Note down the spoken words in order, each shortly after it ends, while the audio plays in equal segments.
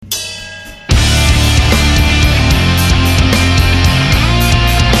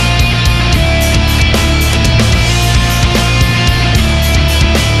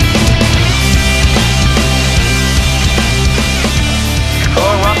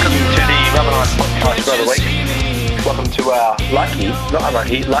Ice Podcast for the week. Welcome to our lucky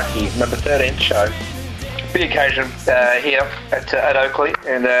number 13th show. Big occasion here at Oakley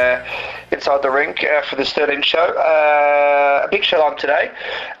and inside the rink for this 13th show. A big show on today.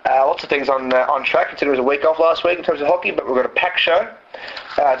 Lots of things on track. Considering it was a week off last week in terms of hockey, but we've got a packed show.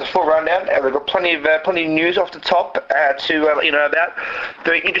 It's a full rundown. We've got plenty of news off the top to let you know about.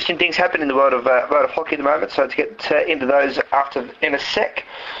 Very interesting things happening in the world of hockey at the moment. So to get into those in a sec.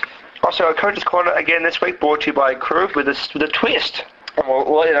 Also, our Coach's Corner again this week, brought to you by Accru with a twist. And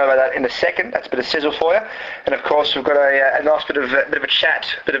we'll let you know about that in a second. That's a bit of sizzle for you. And of course, we've got a nice bit of a chat,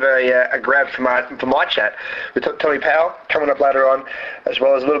 bit of a grab for my chat with Tommy Powell coming up later on, as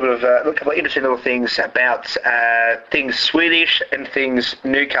well as a couple of interesting little things about things Swedish and things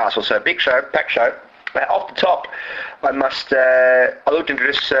Newcastle. So big show, packed show. Off the top, I looked to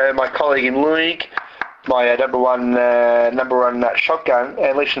introduce my colleague in league, my number one shotgun,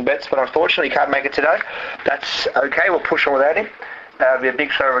 Leishan Betts, but unfortunately he can't make it today. That's okay. We'll push on without him. It'll be a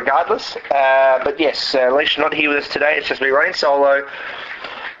big show regardless. But yes, Leishan not here with us today. It's just me running solo,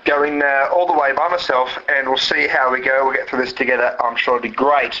 going all the way by myself, and we'll see how we go. We'll get through this together. I'm sure it'll be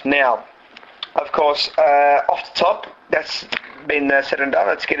great. Now, of course, off the top, that's been said and done.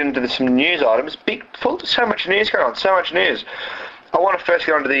 Let's get into some news items. So much news going on. So much news. I want to first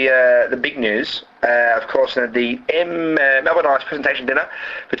get on to the big news. Of course, the Melbourne Ice presentation dinner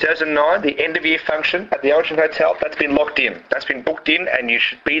for 2009, the end-of-year function at the Origin Hotel, that's been locked in. That's been booked in, and you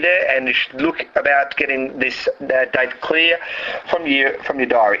should be there, and you should look about getting this date clear from your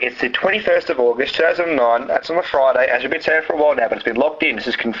diary. It's the 21st of August, 2009. That's on a Friday, as we've been saying for a while now, but it's been locked in. This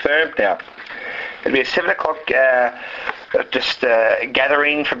is confirmed now. It'll be at 7 o'clock,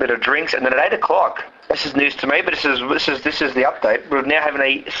 gathering for a bit of drinks, and then at 8 o'clock, this is news to me, but this is the update. We're now having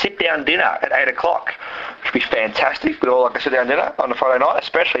a sit-down dinner at 8 o'clock, which would be fantastic. We'd all like a sit-down dinner on a Friday night,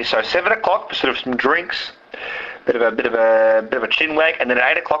 especially. So 7 o'clock for sort of some drinks, bit of a chin wag, and then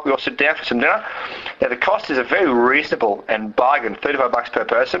at 8 o'clock we all sit down for some dinner. Now the cost is a very reasonable and bargain, $35 per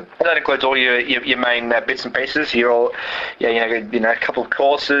person. And that includes all your main bits and pieces. A couple of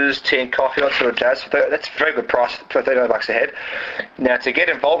courses, tea and coffee, that sort of jazz. That's a very good price for $35 a head. Now to get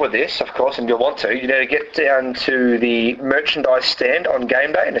involved with this, of course, and you'll want to, you need to get down to the merchandise stand on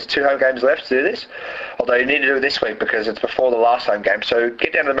game day, and there's 2 home games left to do this. Although you need to do it this week because it's before the last home game. So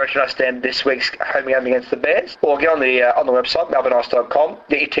get down to the merchandise stand this week's home game against the Bears, or get on the website, melbourneice.com,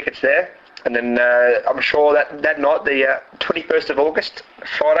 get your tickets there, and then I'm sure that night, the 21st of August,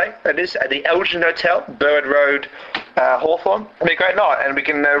 Friday, that is, at the Elgin Hotel, Burwood Road, Hawthorn. It'll be a great night, and we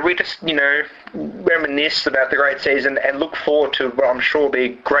can reminisce about the great season and look forward to what I'm sure will be a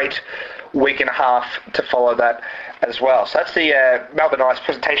great week and a half to follow that as well. So that's the Melbourne Ice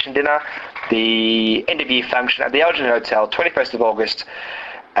presentation dinner, the end-of-year function at the Elgin Hotel, 21st of August.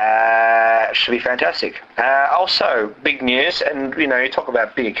 Should be fantastic. Also, big news, and you talk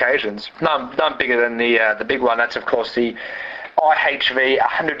about big occasions. None bigger than the big one. That's of course the IHV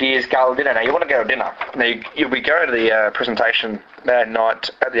 100 Years Gala Dinner. Now you want to go to dinner. Now you'll be going to the presentation that night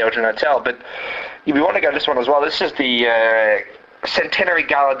at the Elgin Hotel, but you want to go to this one as well. This is the Centenary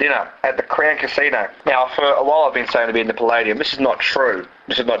Gala Dinner at the Crown Casino. Now, for a while I've been saying to be in the Palladium. This is not true.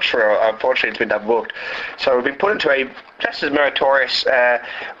 Unfortunately, it's been double booked. So we've been put into a just as meritorious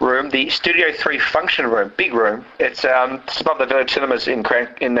room, the Studio 3 function room, big room. It's above the Village Cinemas in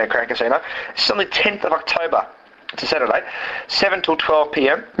the Crown Casino. It's on the 10th of October. It's a Saturday, 7 till 12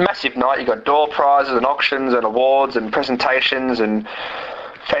 p.m. Massive night. You've got door prizes and auctions and awards and presentations and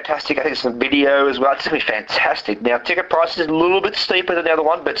fantastic. I think some video as well. It's going to be fantastic. Now, ticket price is a little bit steeper than the other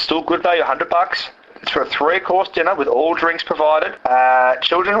one, but still good value, $100. It's for a 3-course dinner with all drinks provided.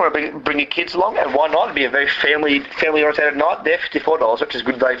 Children want to bring your kids along, and why not? It'll be a very family-oriented night. They're $54, which is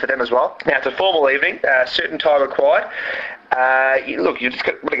good value for them as well. Now, it's a formal evening, suit and tie required. You just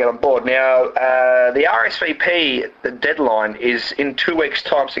got to get on board. Now, the RSVP, the deadline is in 2 weeks'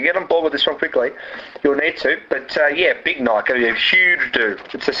 time, so get on board with this one quickly. You'll need to. But, big night. Going to be a huge do.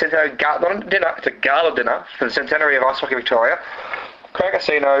 It's a Centenary not a dinner, it's a gala dinner for the Centenary of Ice Hockey Victoria. Crown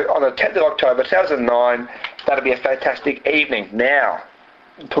Casino on the 10th of October 2009. That'll be a fantastic evening. Now,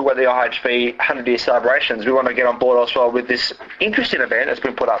 talk about the IHV 100-year celebrations. We want to get on board as well with this interesting event that's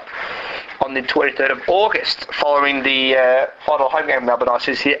been put up on the 23rd of August, following the final home game of Melbourne Ice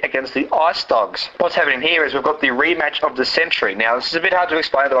is here against the Ice Dogs. What's happening here is we've got the rematch of the century. Now, this is a bit hard to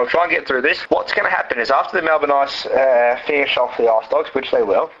explain, but I'll try and get through this. What's going to happen is after the Melbourne Ice finish off the Ice Dogs, which they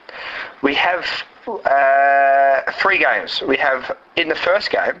will, we have 3 games. We have, in the first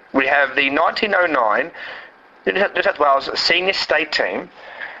game, we have the 1909 New South Wales senior state team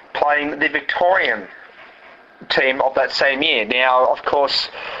playing the Victorian team of that same year. Now, of course,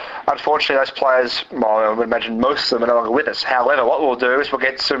 Unfortunately, those players, well, I would imagine most of them are no longer with us. However, what we'll do is we'll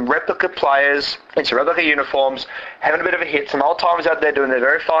get some replica players in some replica uniforms, having a bit of a hit, some old timers out there doing their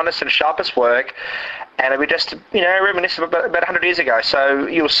very finest and sharpest work, and we just, reminiscent about 100 years ago. So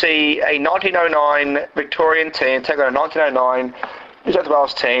you'll see a 1909 Victorian team take on a 1909 New South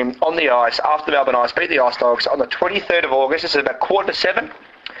Wales team on the ice after Melbourne Ice beat the Ice Dogs on the 23rd of August. This is about 6:45.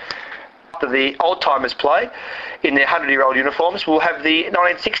 After the old-timers play in their 100-year-old uniforms, we'll have the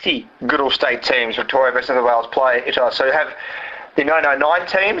 1960 Goodall State teams, Victoria versus New South Wales, play each other. So you have the 1909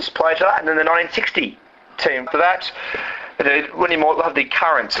 teams play each other, and then the 1960 team. For that, we'll have the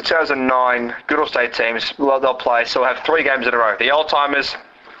current 2009 Goodall State teams. They'll play, so we'll have 3 games in a row. The old-timers,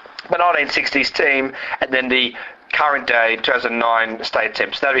 the 1960s team, and then the current day 2009 state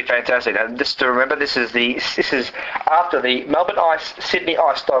team. So that'd be fantastic. And just to remember, this is after the Melbourne Ice Sydney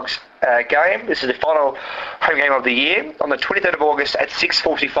Ice Dogs game. This is the final home game of the year on the 23rd of August at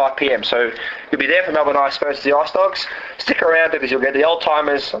 6:45 p.m. So you'll be there for Melbourne Ice versus the Ice Dogs. Stick around because you'll get the old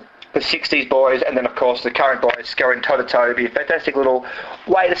timers, the 60s boys, and then of course the current boys going toe to toe. It'll be a fantastic little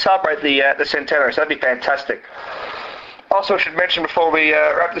way to celebrate the centenary. So that'd be fantastic. Also, I should mention before we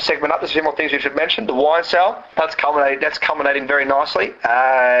wrap this segment up, there's a few more things we should mention. The wine sale, that's culminating very nicely.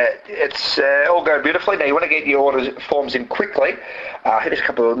 It's all going beautifully. Now, you want to get your orders forms in quickly. I think there's a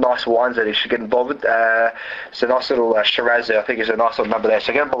couple of nice wines that you should get involved with. It's a nice little Shiraz there, I think is a nice little number there.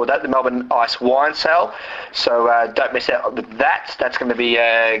 So get involved with that, the Melbourne Ice wine sale. So don't miss out with that. That's going to be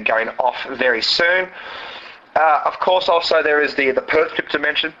going off very soon. Of course, also there is the Perth trip to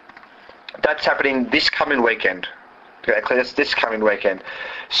mention. That's happening this coming weekend. That's this coming weekend.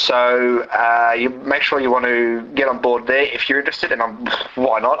 So you make sure you want to get on board there if you're interested, and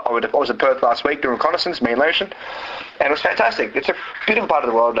why not? I was in Perth last week doing reconnaissance, me and Lucian, and it was fantastic. It's a beautiful part of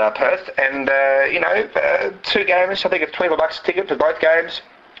the world, Perth, and 2 games, I think it's $25 a ticket for both games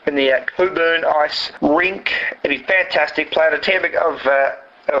in the Accru Ice Rink. It'd be fantastic. Playing a team of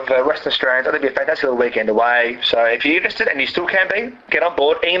Western Australians. I think it'd be a fantastic little weekend away. So if you're interested, and you still can be, get on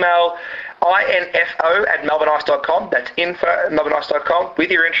board. Email info@melbourneice.com. That's info@melbourneice.com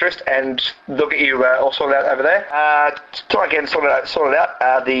with your interest, and they'll get you all sorted out over there. Try again sorted out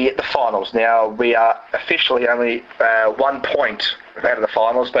the finals. Now, we are officially only 1 point out of the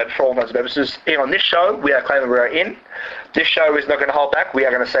finals, but for all intents and purposes, here on this show, we are claiming we are in. This show is not going to hold back. We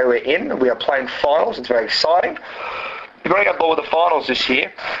are going to say we're in. We are playing finals. It's very exciting. We're going to go on board with the finals this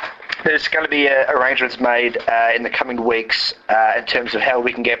year. There's going to be arrangements made in the coming weeks in terms of how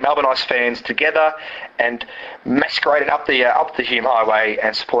we can get Melbourne Ice fans together and masquerading up the Hume Highway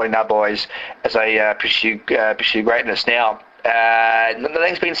and supporting our boys as they pursue greatness. Now,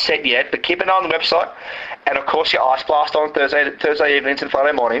 nothing's been said yet, but keep an eye on the website, and of course your Ice Blast on Thursday evenings and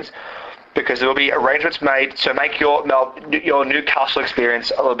Friday mornings, because there will be arrangements made to make your Newcastle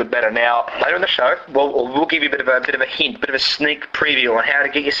experience a little bit better. Now, later in the show, we'll give you a bit of a hint, a bit of a sneak preview on how to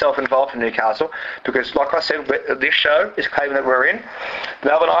get yourself involved in Newcastle, because, like I said, this show is claiming that we're in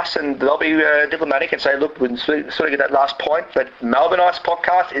Melbourne Ice, and they'll be diplomatic and say, look, we sort of get that last point, but Melbourne Ice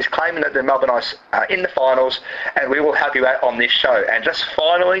Podcast is claiming that the Melbourne Ice are in the finals, and we will help you out on this show. And just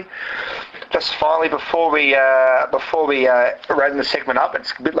finally, before we round the segment up,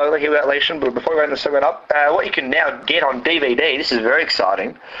 it's a bit low here with Alicia, but before we round the segment up, what you can now get on DVD, this is very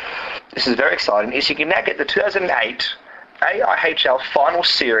exciting, is you can now get the 2008 AIHL Final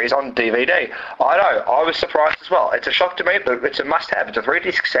Series on DVD. I know, I was surprised as well. It's a shock to me, but it's a must-have. It's a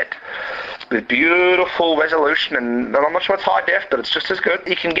 3-disc set with beautiful resolution, and I'm not sure it's high def, but it's just as good.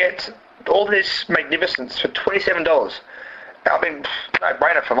 You can get all this magnificence for $27. I mean,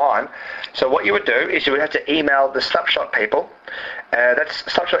 no-brainer for mine. So what you would do is you would have to email the Slapshot people. That's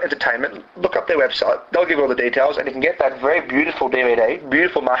Slapshot Entertainment. Look up their website. They'll give you all the details, and you can get that very beautiful DVD,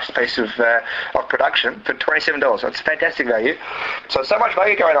 beautiful masterpiece of production for $27. That's fantastic value. So much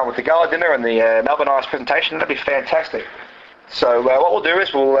value going on with the gala dinner and the Melbourne Ice presentation. That'd be fantastic. So what we'll do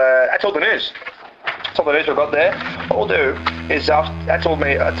is that's all the news. That's all the news we've got there. What we'll do is, that's all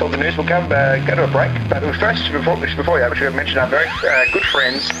the news. We'll go to a break. But first, before we should mention our very good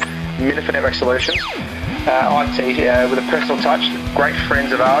friends, Minopher Network Solutions, IT, with a personal touch. Great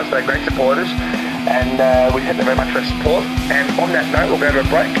friends of ours. They're great supporters. And we thank them very much for their support. And on that note, we'll go to a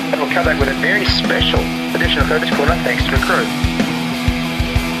break, and we'll come back with a very special edition of Herbert Corner, thanks to Accru.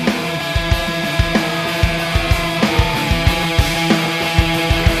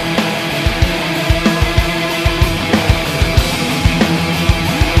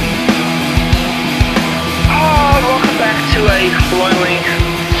 A lonely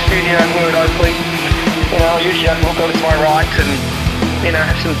studio here at Oakley. Usually I can look over to my right and,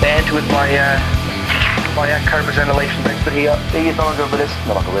 have some banter with my my co-presenter Lee from Bench, but he is no longer with us.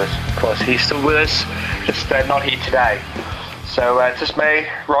 No longer with us, of course. He's still with us, just not here today. So it's just me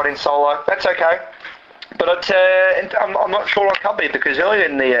riding solo. That's okay. But I'm not sure on company because earlier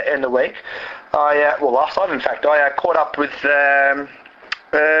in the week, last night in fact, I caught up with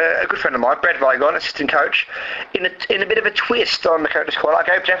a good friend of mine, Brad Vigon, assistant coach, in a bit of a twist on the coach's call. I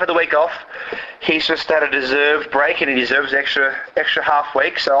gave Jeff the week off. He's just had a deserved break and he deserves extra half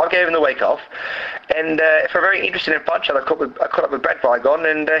week, so I gave him the week off. And for a very interesting and fun chat, I caught up with Brad Vigon,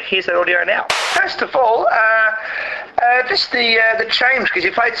 and here's that audio now. First of all, just the change, because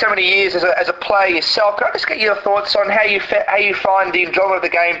you played so many years as a player yourself. Can I just get your thoughts on how you find the enjoyment of the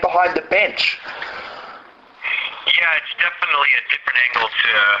game behind the bench? Yeah, it's definitely a different angle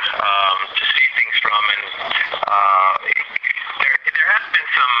to see things from, and there has been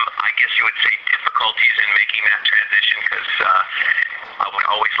some, I guess you would say, difficulties in making that transition because I would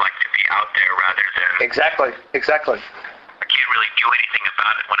always like to be out there rather than... Exactly. I can't really do anything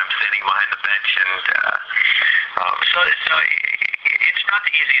about it when I'm sitting behind the bench, and so it's not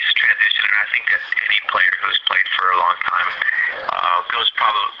the easiest transition, and I think that any player who's played for a long time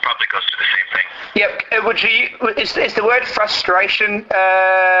probably goes through the same thing. Yep. Is the word frustration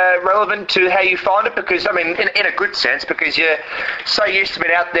relevant to how you find it? Because, I mean, in a good sense, because you're so used to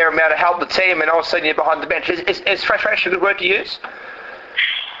being out there and being able to help the team, and all of a sudden you're behind the bench. Is frustration a good word to use?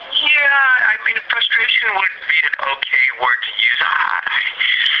 Yeah, I mean, frustration would be an okay word to use.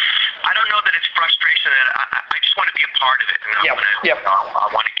 I don't know that it's frustration. I just want to be a part of it, and I want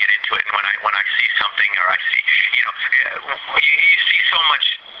to get into it. And when I see something, or I see, you see so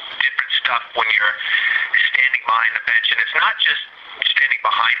much different stuff when you're standing behind the bench, and it's not just standing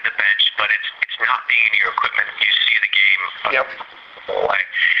behind the bench, but it's not being in your equipment. You see the game play,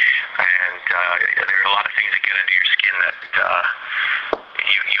 and there are a lot of things that get under your skin that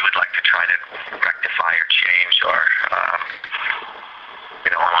you would like to try to rectify or change, or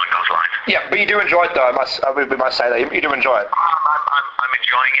along those lines. Yeah, but you do enjoy it, though. We must say that you do enjoy it. I'm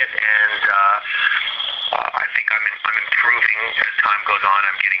enjoying it, and I think I'm improving as time goes on.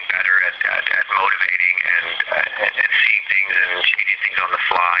 I'm getting better at motivating and seeing things and changing things on the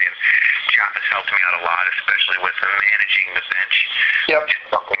fly. And Jeff has helped me out a lot, especially with managing the bench. Yep. It's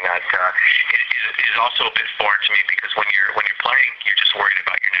something that is also a bit foreign to me because when you're playing, you're just worried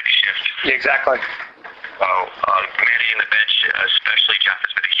about your next shift. Yeah, exactly. So managing the bench, especially Jeff,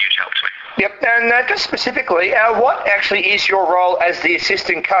 has been a huge help to me. Yep, and just specifically, what actually is your role as the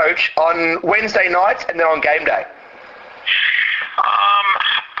assistant coach on Wednesday nights and then on game day?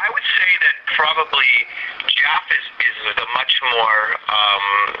 I would say that probably Jeff is the much more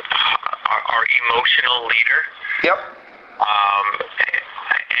our emotional leader. Yep.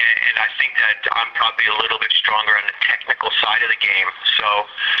 And I think that I'm probably a little bit stronger on the technical side of the game. So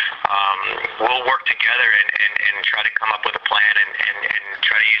we'll work together and try to come up with a plan and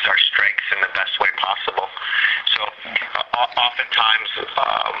try to use our strengths in the best way possible. So oftentimes,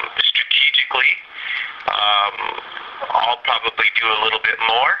 strategically, I'll probably do a little bit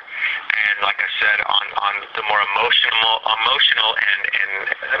more. And like I said, on the more emotional and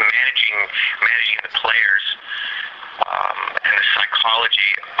managing the players, and the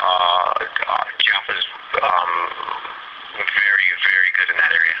psychology, Jeff is very, very good in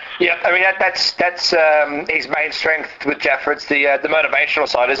that area. Yeah, I mean that's his main strength with Jeff. It's the motivational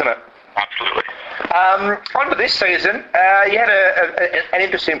side, isn't it? Absolutely. On to this season, you had an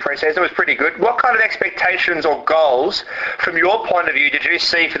interesting pre-season. It was pretty good. What kind of expectations or goals, from your point of view, did you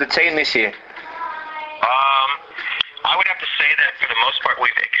see for the team this year? I would have to say that for the most part,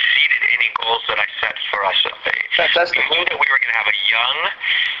 we've exceeded any goals that I set for us. Fantastic. We knew that we were going to have a young,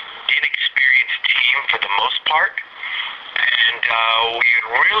 inexperienced team for the most part, and we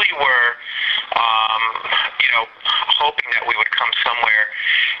really were, hoping that we would come somewhere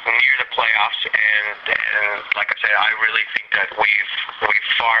near the playoffs. And like I said, I really think that we've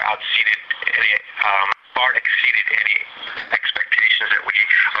far exceeded any expectations that we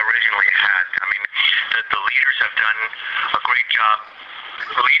originally had. I mean, the leaders have done a great job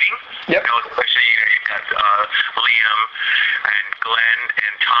leading. Yep. Especially you've got Liam and Glenn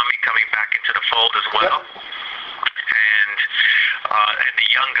and Tommy coming back into the fold as well. And the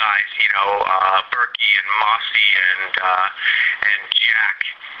young guys, Berkey and Mossy and Jack.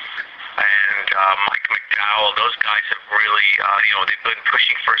 And Mike McDowell, those guys have really, they've been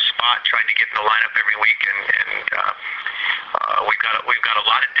pushing for a spot, trying to get in the lineup every week, and we've got a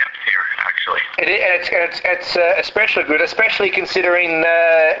lot of depth here, actually. It's especially good, especially considering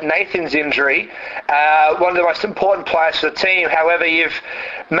Nathan's injury. One of the most important players for the team. However, you've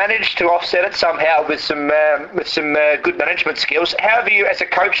managed to offset it somehow with some good management skills. How have you, as a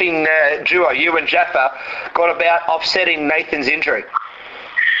coaching duo, you and Jaffa, gone about offsetting Nathan's injury? He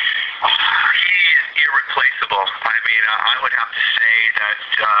is irreplaceable. I mean, I would have to say that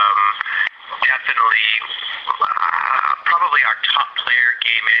definitely probably our top player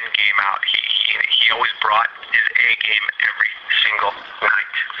game in, game out. He always brought his A game every single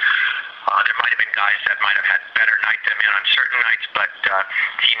night. There might have been guys that might have had better nights than him on certain nights, but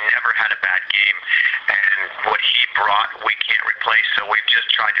he never had a bad game. And what he brought, we can't replace. So we've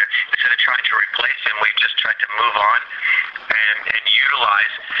just tried to, instead of trying to replace him, we've just tried to move on and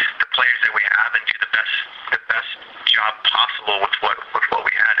utilize the players that we have and do the best job possible with what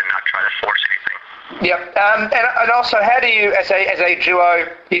we had and not try to force anything. Yep, and also, how do you, as a duo,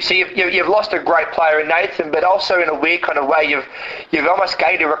 you see you've lost a great player in Nathan, but also in a weird kind of way, you've almost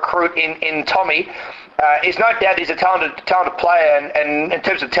gained a recruit in Tommy. He's no doubt he's a talented player, and in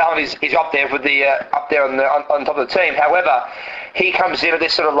terms of talent, he's up there with up there on top of the team. However, he comes in at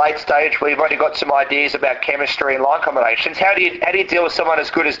this sort of late stage where you've only got some ideas about chemistry and line combinations. How do you deal with someone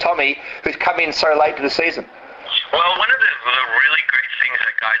as good as Tommy, who's come in so late to the season? Well, one of the really great things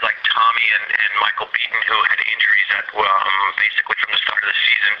that guys like Tommy and Michael Beaton, who had injuries at basically from the start of the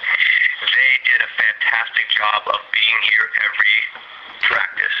season, they did a fantastic job of being here every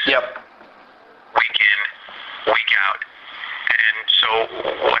practice. Yep. Week in, week out. And so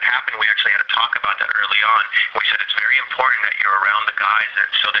what happened, we actually had to talk about that early on. We said it's very important that you're around the guys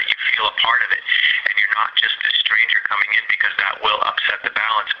so that you feel a part of it. And you're not just a stranger coming in, because that will upset the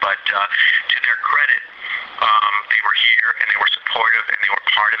balance. But to their credit, they were here and they were supportive and they were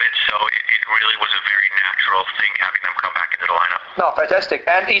part of it. So it really was a very natural thing having them come back into the lineup. No, fantastic.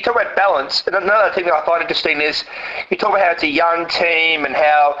 And you talk about balance. And another thing that I find interesting is you talk about how it's a young team and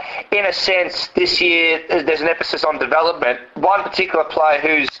how, in a sense, this year there's an emphasis on development. One particular player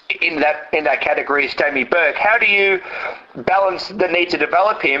who's in that category is Jamie Burke. How do you balance the need to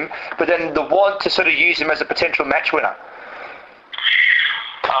develop him, but then the want to sort of use him as a potential match winner?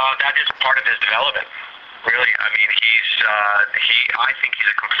 That is part of his development. Really, I mean, I think he's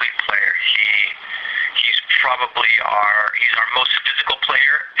a complete player. He's probably our most physical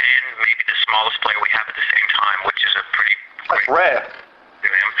player and maybe the smallest player we have at the same time, which is a pretty great rare to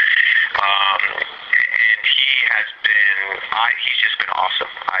him. And he's just been awesome.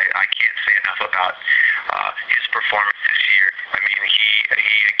 I can't say enough about his performance this year. I mean,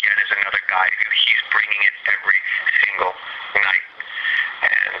 he again is another guy who he's bringing it every single night.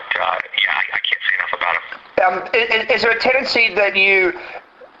 And I can't say enough about him. Is there a tendency that you're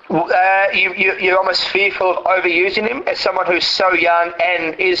almost fearful of overusing him as someone who's so young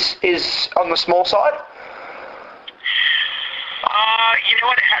and is on the small side? You know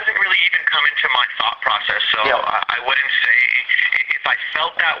what? It hasn't really even come into my thought process. So yeah. I wouldn't say if I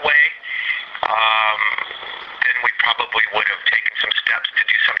felt that way. Then we probably would have taken some steps to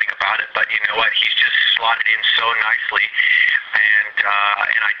do something about it. But you know what? He's just slotted in so nicely, and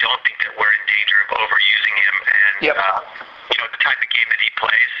I don't think that we're in danger of overusing him. And yep. The type of game that he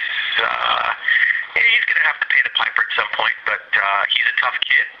plays, he's going to have to pay the piper at some point. But he's a tough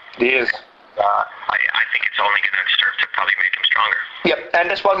kid. He is. I think it's only going to serve to probably make him stronger. Yep, and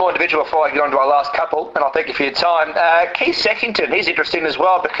just one more individual before I get on to our last couple, and I'll thank you for your time. Keith Seckington, he's interesting as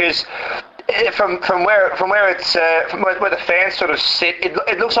well, because from where the fans sort of sit,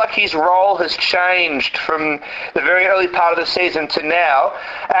 it looks like his role has changed from the very early part of the season to now.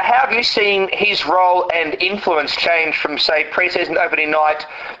 How have you seen his role and influence change from, say, pre-season opening night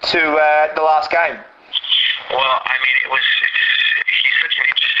to the last game? Well, I mean, he's such an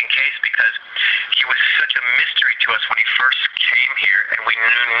interesting case because he was such a mystery to us when he first came here, and we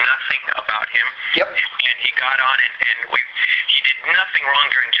knew nothing about him. Yep. And he got on, and he did nothing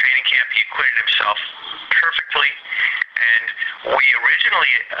wrong during training camp. He acquitted himself perfectly, and we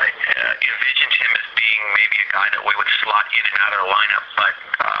originally envisioned him as being maybe a guy that we would slot in and out of the lineup, but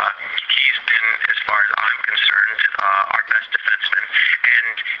he's been, as far as I'm concerned, our best defenseman,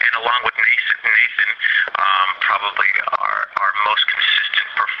 and along with Nathan, probably our most consistent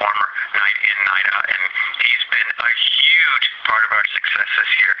performer night in, night out, and he's been a huge part of our success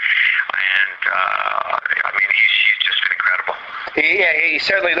this year. And I mean, he's just been incredible. Yeah, he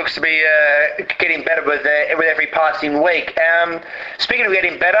certainly looks to be getting better with every passing week. Speaking of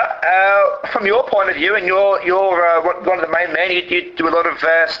getting better, from your point of view, and you're one of the main men, you do a lot of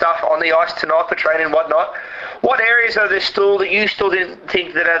stuff on the ice tonight for training and whatnot. What areas are there still that you still didn't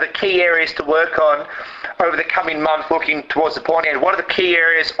think that are the key areas to work on over the coming month, looking towards the point end? What are the key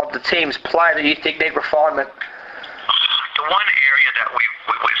areas of the team's play that you think need refinement? The one area that was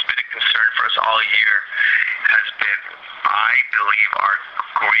been a concern for us all year has been, I believe, our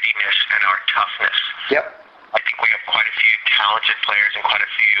grittiness and our toughness. Yep. I think we have quite a few talented players and quite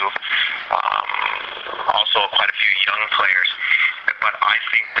a few young players. But I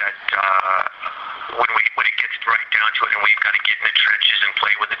think that when it gets right down to it, and we've got to get in the trenches and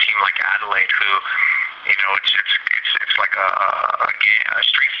play with a team like Adelaide, who, you know, it's like a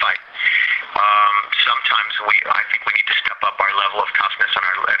street fight. Sometimes I think we need to step up our level of toughness and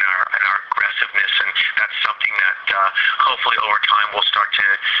our aggressiveness, and that's something that hopefully over time we'll start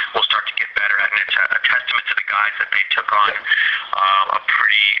to get better at. And it's a testament to the guys that they took on a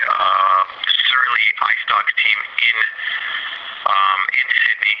pretty surly Ice Dogs team in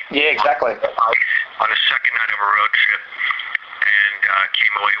Sydney. Yeah, exactly. On the second night of a road trip, and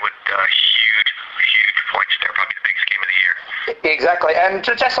came away with huge points there, probably the biggest game of the year. Exactly, and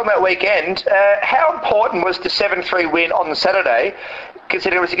just on that weekend, how important was the 7-3 win on the Saturday,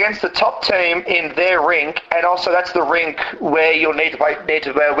 considering it was against the top team in their rink, and also that's the rink where you'll need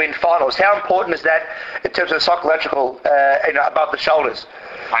to win finals. How important is that in terms of the psychological, above the shoulders?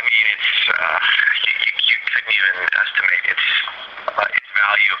 I mean, it's you couldn't even estimate its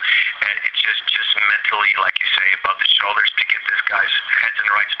value, and it's just mentally, like you say, above the shoulders to get this guy's heads in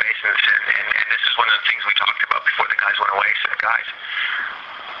the right spaces. And this is one of the things we talked about before the guys went away. Said, guys,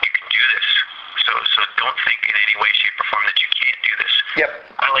 you can do this. So don't think in any way, shape, or form that you can't do this. Yep.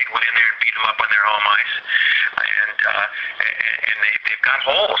 Adelaide went in there and beat them up on their home ice, and they've got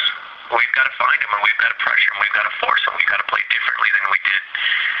holes. We've got to find them, and we've got to pressure them. We've got to force them. We've got to play differently than we did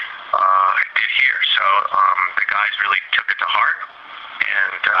here. So the guys really took it to heart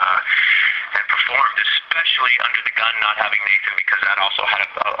and performed, especially under the gun not having Nathan, because that also had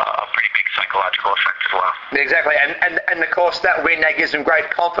a pretty big psychological effect as well. Exactly, and of course that win, that gives them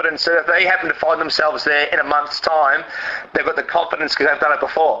great confidence. So if they happen to find themselves there in a month's time, they've got the confidence because they've done it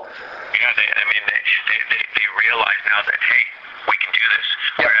before. Yeah, they realize now that, hey, we can do this.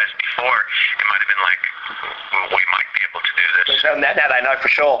 Yep. Whereas before, it might have been like, we might be able to do this. So now they know for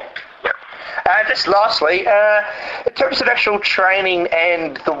sure. Yep. Just lastly, in terms of actual training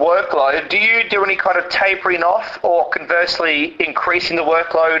and the workload, do you do any kind of tapering off or conversely increasing the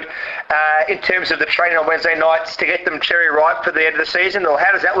workload in terms of the training on Wednesday nights to get them cherry ripe for the end of the season? Or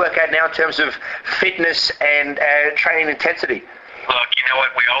how does that work out now in terms of fitness and training intensity? Look, you know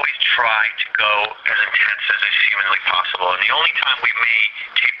what? We always try to go as intense as is humanly possible. And the only time we may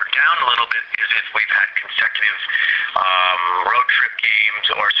taper down a little bit is if we've had consecutive road trip games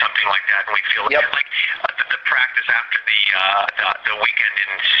or something like that, and we feel like the practice after the weekend in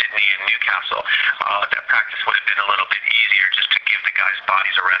Sydney and Newcastle, that practice would have been a little bit easier just to give the guys'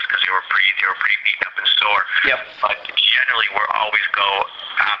 bodies a rest because they were pretty beaten up and sore. Yep. But generally, we're always go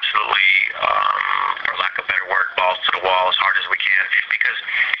absolutely, for lack of better word, balls to the wall as hard as we can, because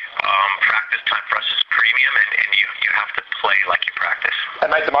practice time for us is premium, and you have to play like you practice.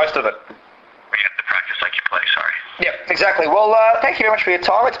 And make the most of it. You have to practice like you play, sorry. Yeah, exactly. Well, thank you very much for your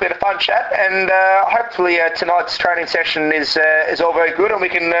time. It's been a fun chat, and hopefully tonight's training session is all very good, and we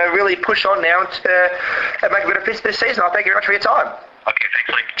can really push on now and make a bit of fist this season. Thank you very much for your time. Okay, thanks,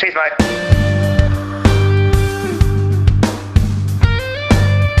 Lee. Cheers, mate.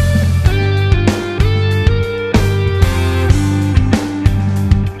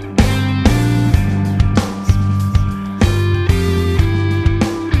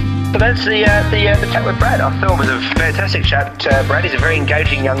 That's the chat with Brad. I thought it was a fantastic chat. Brad is a very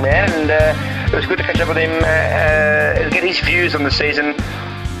engaging young man, and it was good to catch up with him and get his views on the season,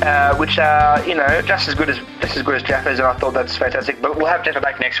 which are just as good as Jaffa's, and I thought that's fantastic. But we'll have Jaffa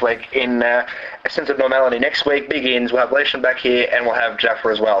back next week in a sense of normality. Next week begins. We'll have Leishman back here, and we'll have Jaffa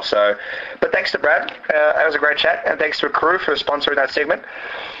as well. So, but thanks to Brad. That was a great chat, and thanks to Accru for sponsoring that segment.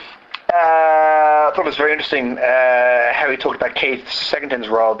 I thought it was very interesting how he talked about Keith Secondton's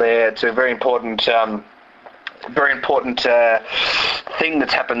role there. It's a very important thing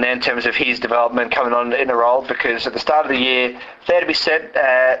that's happened there in terms of his development coming on in the role, because at the start of the year, fair to be said,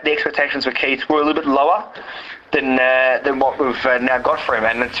 the expectations for Keith were a little bit lower than what we've now got for him,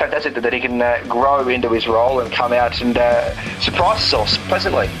 and it's fantastic that he can grow into his role and come out and surprise us all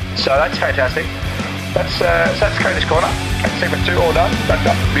pleasantly. So that's fantastic. that's Cody's Corner. And segment 2 all done. Wrapped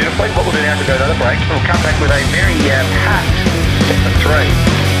up beautifully. What we'll do now is go to another break. We'll come back with a very packed segment 3.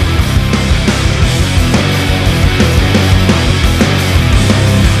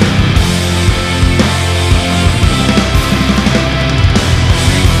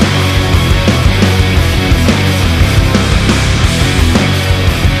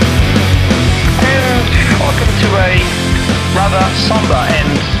 Rather somber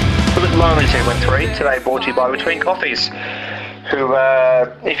and a bit lonely segment 3 today, brought to you by Between Coffees, who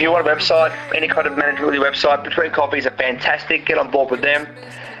if you want a website, any kind of management website, Between Coffees are fantastic. Get on board with them.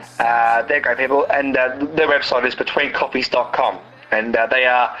 They're great people, and their website is betweencoffees.com, and they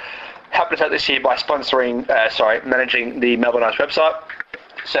are helping us out this year by managing the Melbourne Ice website.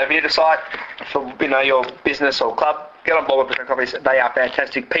 So if you need a site for your business or club, get on board with Between Coffees. They are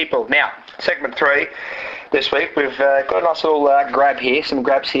fantastic people. Now, segment 3 this week, we've got a nice little some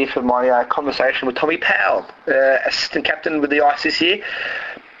grabs here for my conversation with Tommy Powell, assistant captain with the Ice this year.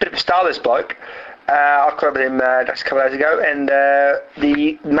 Bit of a star, this bloke. I caught up with him just a couple of days ago, and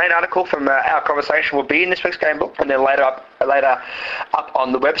the main article from our conversation will be in this week's game book, and then later up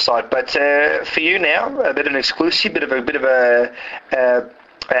on the website. But for you now, a bit of an exclusive, bit of a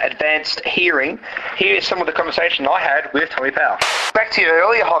advanced hearing. Here's some of the conversation I had with Tommy Powell. Back to your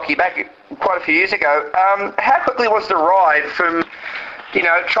earlier hockey, back quite a few years ago. How quickly was the ride from,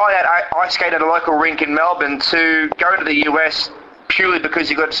 trying out ice skate at a local rink in Melbourne to going to the US purely because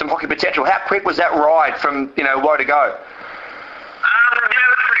you got some hockey potential? How quick was that ride from, where to go? It was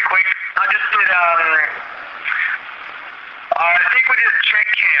pretty quick. I just did, I think we did a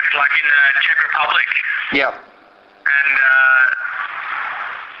Czech camp, like in the Czech Republic. Yeah. And,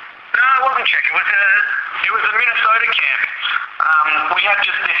 no, it wasn't Czech. It was a Minnesota camp. We had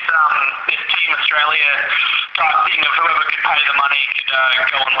just this Team Australia type thing of whoever could pay the money could go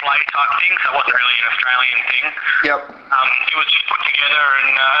and play type thing. So it wasn't really an Australian thing. Yep. It was just put together,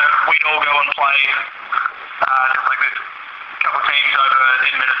 and we'd all go and play just like this couple teams over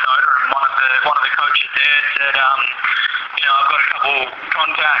in Minnesota. And one of the coaches there said, I've got a couple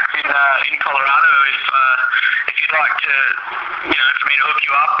contacts in Colorado if you'd like to, for me to hook you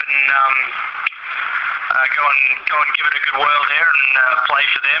up and go and give it a good whirl there and play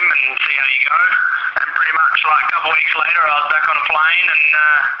for them and see how you go. And pretty much like a couple of weeks later, I was back on a plane and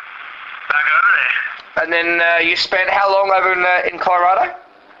back over there. And then you spent how long over in Colorado?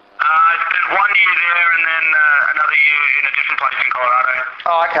 I spent 1 year there and then another year in a different place in Colorado.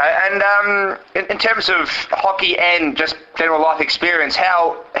 Oh, okay. And in terms of hockey and just general life experience,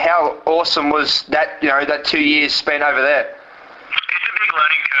 how awesome was that? That 2 years spent over there. It's a big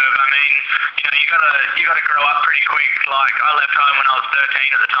learning curve. I mean, you gotta grow up pretty quick. Like I left home when I was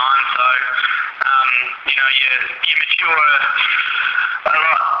 13 at the time, so you mature a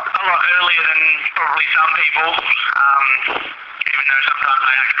lot earlier than probably some people. Even though sometimes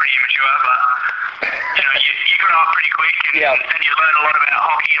they act pretty immature, but you grow up pretty quick and you learn a lot about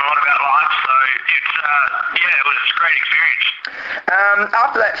hockey and a lot about life. So it's it was a great experience.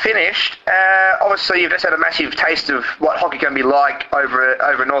 After that finished, obviously you've just had a massive taste of what hockey can be like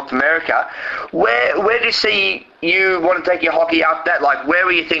over North America. Where do you see you want to take your hockey up that? Like, where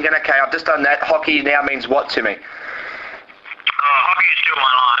were you thinking, okay, I've just done that, hockey now means what to me? Hockey is still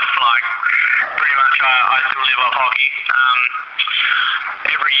my life. Like, pretty much I still live off hockey.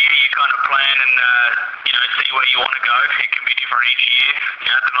 Every year you kind of plan and, see where you want to go. It can be different each year.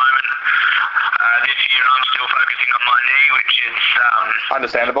 At the moment, this year I'm still focusing on my knee, which is...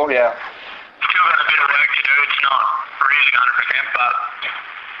 understandable, yeah. Still got a bit of work to do. It's not really 100%, but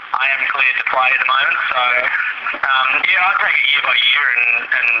I am cleared to play at the moment. So, I'll take it year by year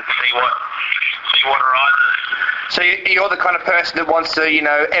and see what arises. So you're the kind of person that wants to,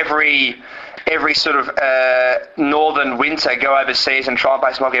 every sort of northern winter go overseas and try and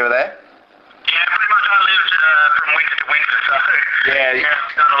play some hockey over there? Yeah, pretty much I lived from winter to winter, so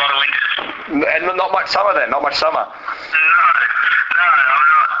done a lot of winters. And not much summer then, not much summer? No, I'm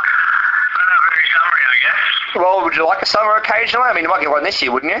not very summery, I guess. Well, would you like a summer occasionally? I mean, you might get one this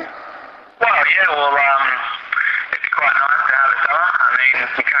year, wouldn't you? Well, it's quite nice to have a summer. I mean,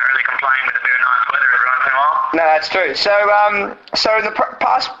 you can't really complain with a bit of nice weather every once in a while. No, that's true. So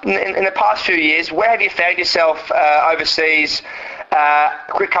in the past few years, where have you found yourself overseas?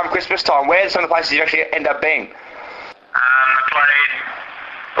 Come Christmas time, where are some of the places you actually end up being? I played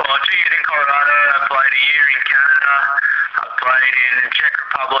 2 years in Colorado. I played a year in Canada. I played in Czech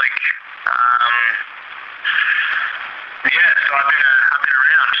Republic. So I've been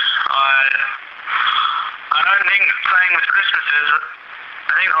around. I don't think playing with Christmases.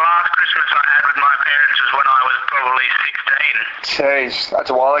 I think the last Christmas I had with my parents was when I was probably 16. Jeez,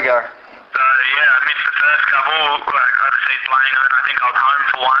 that's a while ago. So, yeah, I missed the first couple, like overseas playing, and then I think I was home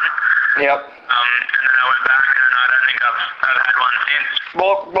for one. Yep. And then I went back, and I don't think I've had one since.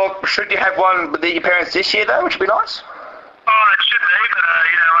 Well, should you have one with your parents this year, though, which would be nice? Oh, it should be, but,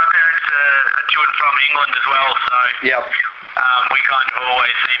 my parents are to and from England as well, so... Yep. We kind of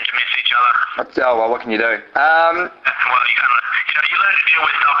always seem to miss each other. Oh, well, what can you do? Well, you kind of, you learn to deal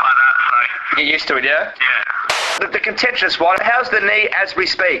with stuff like that, so... Get used to it, yeah? Yeah. The contentious one, how's the knee as we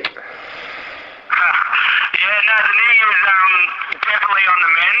speak? Yeah, no, the knee is definitely on the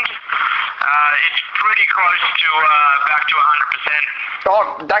mend. It's pretty close to back to 100%.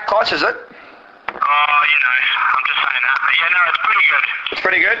 Oh, that close, is it? Oh, I'm just saying that. But yeah, no, it's pretty good. It's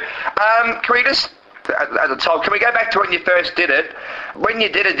pretty good. Can we just, at the top, can we go back to when you first did it? When you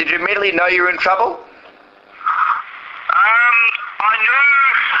did it, did you immediately know you were in trouble?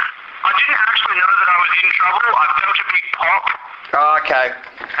 I didn't actually know that I was in trouble. I felt a big pop. Oh, okay.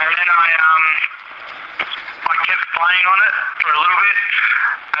 And then I kept playing on it for a little bit,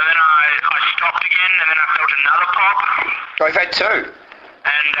 and then I stopped again, and then I felt another pop. Oh, you've had two?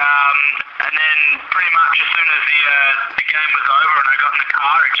 And then pretty much as soon as the game was over and I got in the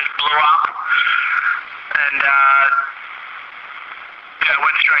car, it just blew up, and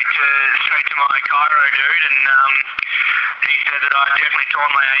went straight to my chiro dude, and he said that I definitely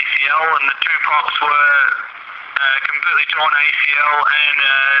torn my ACL, and the two pops were completely torn ACL and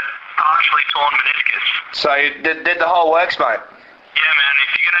partially torn meniscus. So did the whole works, mate? Yeah, man.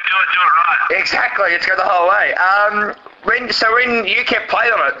 If you're gonna do it right. Exactly. It's go the whole way. When you kept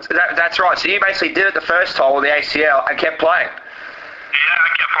playing on it, that's right. So you basically did it the first time with the ACL and kept playing. Yeah, I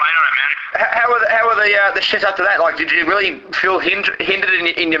kept playing on it, man. How were the shifts after that? Like, did you really feel hindered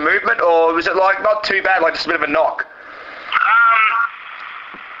in your movement, or was it like not too bad, like just a bit of a knock?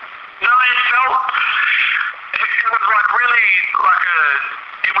 No, it was like really like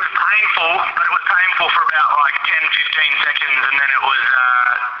it was painful, but it was painful for about like 10, 15 seconds, and then it was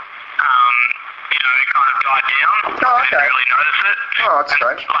it kind of died down. Oh, okay. I didn't really notice it. Oh, that's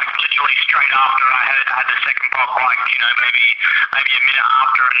strange. Like literally straight after I had the second pop, like maybe a minute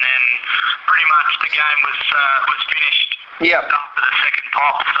after, and then pretty much the game was finished. Yep. After the second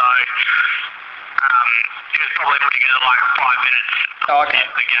pop, so it was probably put together like 5 minutes. Oh, okay.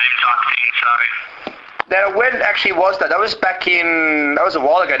 The game type thing. So. Now, when actually was that? That was a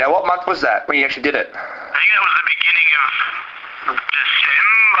while ago. Now, what month was that when you actually did it? I think that was the beginning of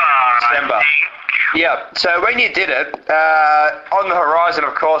December. I think. Yeah, so when you did it, on the horizon,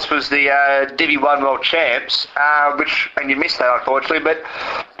 of course, was the Divi 1 World Champs, and you missed that, unfortunately, but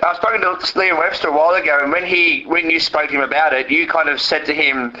I was talking to Liam Webster a while ago, and when you spoke to him about it, you kind of said to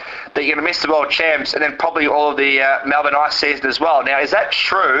him that you're going to miss the World Champs and then probably all of the Melbourne Ice season as well. Now, is that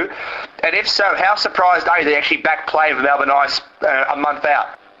true? And if so, how surprised are you that you actually back playing for Melbourne Ice a month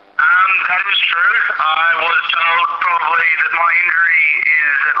out? That is true. I was told probably that my injury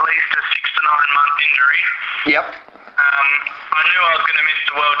is at least a 6 to 9 month injury. Yep. I knew I was going to miss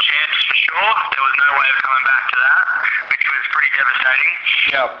the World Champs for sure. There was no way of coming back to that, which was pretty devastating.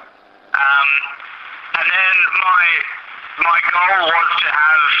 Yep. And then my goal was to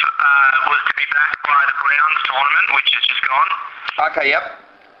be back by the Browns tournament, which has just gone. Okay. Yep.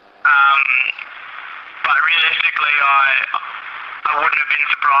 But realistically, I wouldn't have been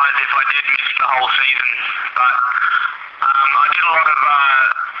surprised if I did miss the whole season. But I did a lot of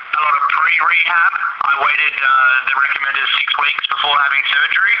pre-rehab. I waited the recommended 6 weeks before having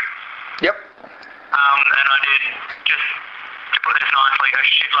surgery. Yep. And I did, just to put this nicely, a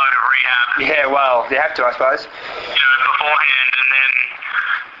shitload of rehab. Yeah, well, you have to, I suppose. Beforehand, and then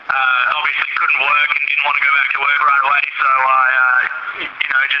obviously couldn't work and didn't want to go back to work right away. So I,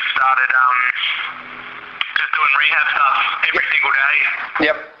 just started just doing rehab stuff every single day.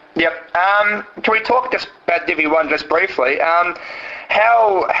 Yep. Can we talk just about Divi 1 just briefly? How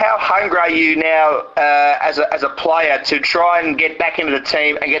hungry are you now as a player to try and get back into the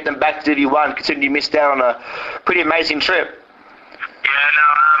team and get them back to Divi 1, considering you missed out on a pretty amazing trip? Yeah, no,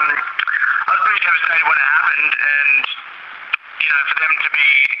 I was pretty devastated when it happened, and for them to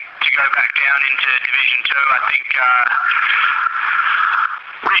go back down into Division 2, I think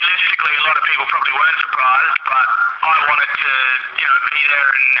realistically a lot of people probably weren't surprised, but I wanted to be there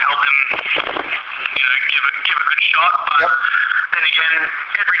and help them give a good shot. But then again,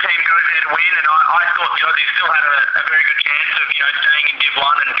 every team goes there to win, and I thought the Aussies still had a very good chance of staying in Div 1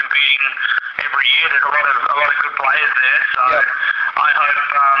 and competing every year. There's a lot of good players there, so I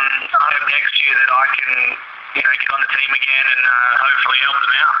hope next year that I can get on the team again and hopefully help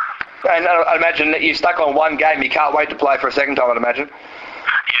them out. And I imagine that you're stuck on one game. You can't wait to play for a second time, I'd imagine.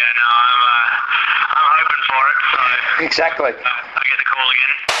 Yeah, no, I'm hoping for it. So exactly. I get the call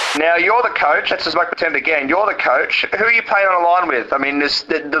again. Now, you're the coach. Let's just make pretend again. You're the coach. Who are you playing on a line with? I mean,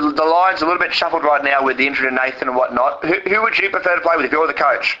 the line's a little bit shuffled right now with the injury to Nathan and whatnot. Who would you prefer to play with if you're the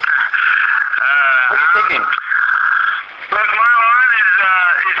coach? What are you thinking? Look, my line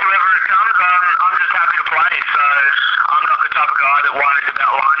is whoever it comes. I'm just happy to play, so I'm not the type of guy that worries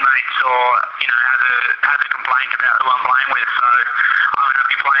about line mates or, has a complaint about who I'm playing with, so I'm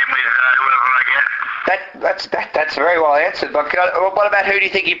happy playing with whoever I get. That's very well answered. But what about who do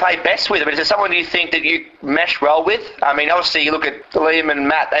you think you play best with? I mean, is there someone you think that you mesh well with? I mean, obviously you look at Liam and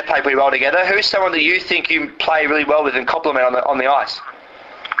Matt; they play pretty well together. Who's someone that you think you play really well with and complement on the ice? This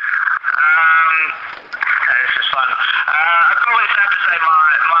is fun. I'd probably have to say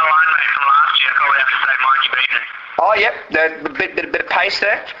my line mate from last year. I'd probably have to say Mikey Beaton. Oh, yep, a bit of pace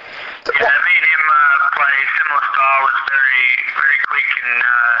there. Yeah, me and him play similar style. It's very, very quick and,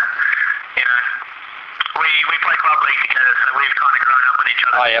 we play club league together, so we've kind of grown up with each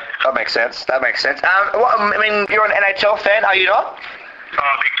other. Oh, yep, that makes sense. I mean, you're an NHL fan, are you not?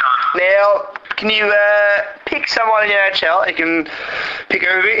 Oh, big time. Now, can you pick someone in the NHL? You can pick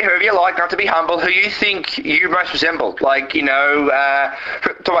whoever you like, not to be humble, who you think you most resemble. Like,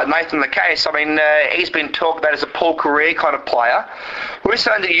 talk about Nathan the case. I mean, he's been talked about as a Paul Career kind of player. Who's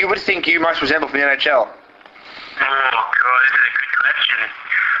someone that you would think you most resemble from the NHL? Oh, God, this is a good question.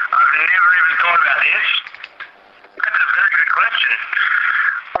 I've never even thought about this. That's a very good question.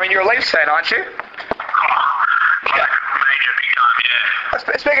 I mean, you're a Leafs fan, aren't you? Yeah. Major, big time,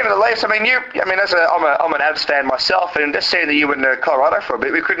 yeah. Speaking of the Leafs, I'm an Avs fan myself, and just seeing that you were in Colorado for a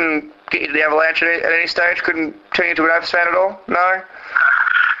bit, we couldn't get you to the Avalanche at any stage? Couldn't turn you into an Avs fan at all? No? No,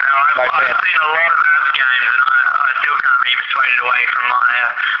 I've seen a lot of Avs games, and I still can't be persuaded away from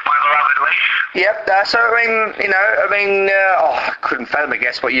my beloved Leafs. Yep, I couldn't fathom, I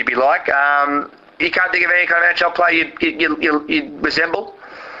guess, what you'd be like. You can't think of any kind of NHL player you'd resemble?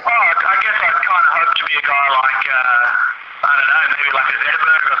 Oh, I guess I'd kind of hope to be a guy like, I don't know, maybe like a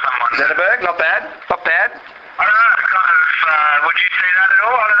Zetterberg or someone. Zetterberg, not bad. I don't know, kind of, would you say that at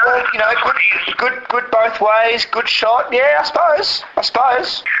all? I don't know. Well, good both ways, good shot. Yeah, I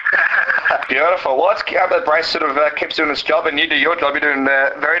suppose. Beautiful. Well, let's keep up the brace sort of keeps doing its job, and you do your job. You're doing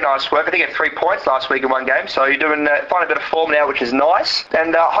very nice work. I think you had 3 points last week in one game, so you're doing finding a bit of form now, which is nice.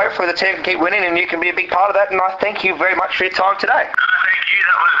 And hopefully the team can keep winning, and you can be a big part of that. And I thank you very much for your time today. Thank you.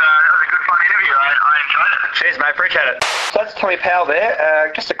 That was a good fun interview. I enjoyed it. Cheers, mate. Appreciate it. So that's Tommy Powell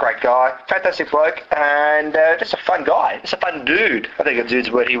there. Just a great guy, fantastic bloke, and just a fun guy. Just a fun dude. I think a dude's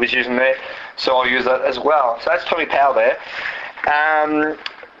the word he was using there, so I'll use that as well. So that's Tommy Powell there.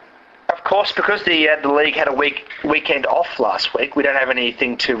 Of course, because the league had a weekend off last week, we don't have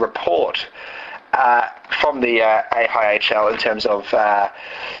anything to report from the AIHL in terms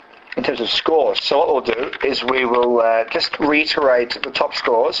of scores. So what we'll do is we will just reiterate the top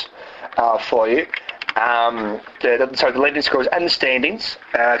scores for you. The leading scores and the standings,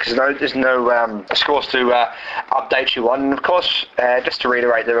 because there's no scores to update you on. And of course, just to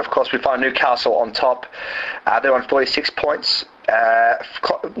reiterate there, of course, we find Newcastle on top. They're on 46 points.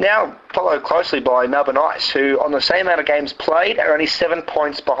 Now followed closely by Melbourne Ice, who on the same amount of games played are only 7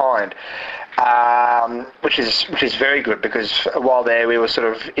 points behind, which is very good, because a while there we were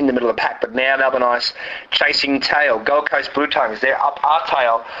sort of in the middle of the pack, but now Melbourne Ice chasing tail. Gold Coast Blue Tongues, they're up our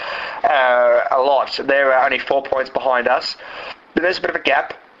tail a lot. They're only 4 points behind us, but there's a bit of a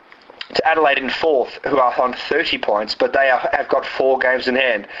gap to Adelaide in fourth, who are on 30 points, but they have got 4 games in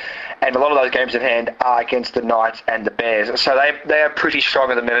hand. And a lot of those games in hand are against the Knights and the Bears. So they are pretty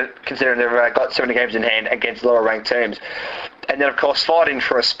strong at the minute, considering they've got 70 games in hand against lower ranked teams. And then, of course, fighting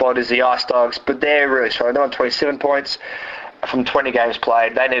for a spot is the Ice Dogs, but they're really strong. They're on 27 points from 20 games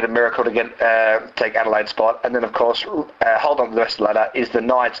played. They need a miracle to get take Adelaide's spot. And then, of course, hold on to the rest of the ladder is the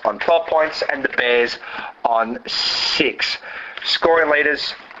Knights on 12 points and the Bears on 6. Scoring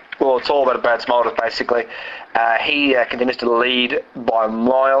leaders, well, it's all about Brad Smulders, basically. He continues to lead by a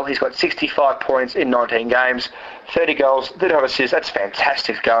mile. He's got 65 points in 19 games, 30 goals, 35 assists. That's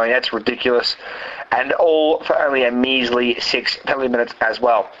fantastic going. That's ridiculous. And all for only a measly 6 penalty minutes as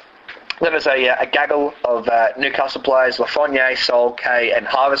well. Then there's a gaggle of Newcastle players, Lafreniere, Sol, Kay and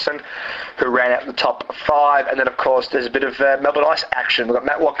Harvison, who ran out the top 5. And then, of course, there's a bit of Melbourne Ice action. We've got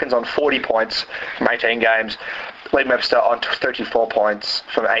Matt Watkins on 40 points from 18 games, Liam Webster on 34 points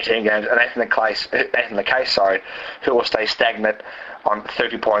from 18 games, and Nathan the Case, who will stay stagnant on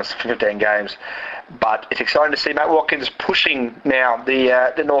 30 points for 15 games. But it's exciting to see Matt Watkins pushing now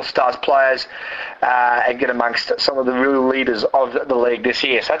the North Stars players and get amongst some of the real leaders of the league this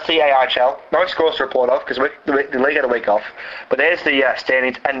year. So that's the AIHL. No scores to report off because the league had a week off. But there's the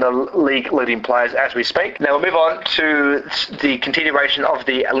standings and the league leading players as we speak. Now we'll move on to the continuation of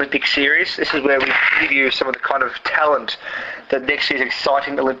the Olympic series. This is where we preview some of the kind of talent that next year's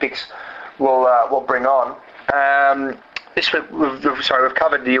exciting Olympics will bring on. This week, we've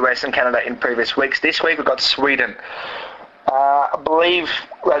covered the US and Canada in previous weeks. This week we've got Sweden. I believe,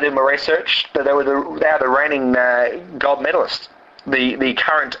 when I did my research, that they are the reigning gold medalists, the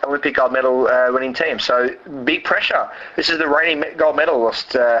current Olympic gold medal winning team. So big pressure. This is the reigning gold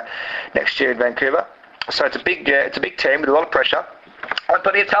medalist next year in Vancouver. So it's a big team with a lot of pressure.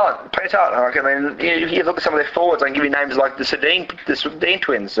 Plenty of talent. I mean, you look at some of their forwards. I can give you names like the Sedin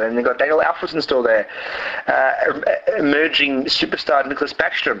twins, and they've got Daniel Alfredson still there. Emerging superstar Nicholas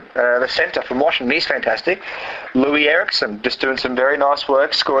Backstrom, the centre from Washington, he's fantastic. Louis Eriksson, just doing some very nice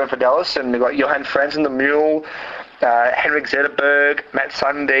work, scoring for Dallas. And they've got Johan Franzen, the Mule, Henrik Zetterberg, Matt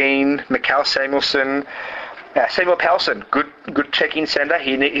Sundin, Mikhail Samuelsson, Samuel Powell, good check-in centre.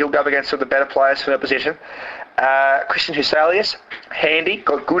 He'll go up against some of the better players for that position. Christian Huselius, handy,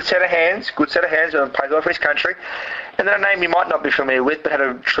 got good set of hands, and plays well for his country. And then a name you might not be familiar with, but had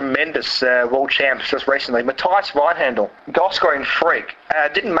a tremendous world champ just recently, Matthias Weinhandel, goal-scoring freak.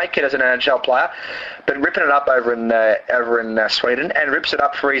 Didn't make it as an NHL player, but ripping it up over in Sweden, and rips it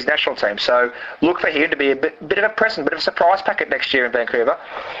up for his national team. So look for him to be a bit of a present, bit of a surprise packet next year in Vancouver.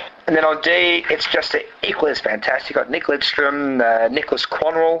 And then on D, it's just equally as fantastic. Got Nick Lidstrom, Nicholas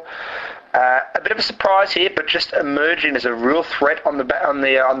Quanrell. A bit of a surprise here, but just emerging as a real threat on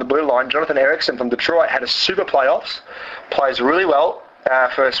the blue line. Jonathan Eriksson from Detroit had a super playoffs, plays really well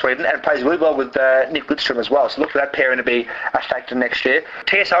for Sweden, and plays really well with Nick Lidstrom as well. So look for that pairing to be a factor next year.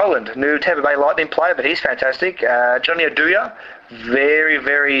 T.S. Oland, new Tampa Bay Lightning player, but he's fantastic. Johnny Oduya, very,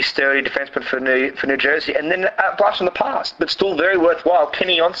 very sturdy defenseman for New Jersey. And then a blast from the past, but still very worthwhile,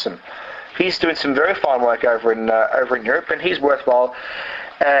 Kenny Jonsson. He's doing some very fine work over in Europe, and he's worthwhile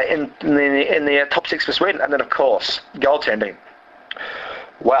in the top six for Sweden. And then, of course, goaltending.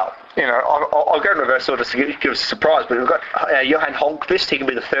 Well, I'll go in reverse order just to give us a surprise, but we've got Johan Holmqvist. He can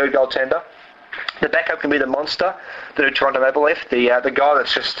be the third goaltender. The backup can be the monster, the new Toronto Maple Leaf, the guy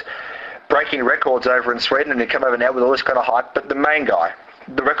that's just breaking records over in Sweden, and he come over now with all this kind of hype. But the main guy,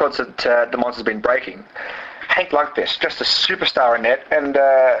 the records that the monster's been breaking, Hank Lundqvist, just a superstar in net, and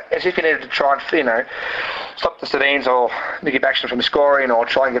as if he needed to try and stop the Sedins or Mickey Backstrom from scoring or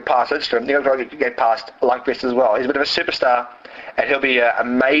try and get past Lidstrom, you've got to get past Lundqvist as well. He's a bit of a superstar, and he'll be a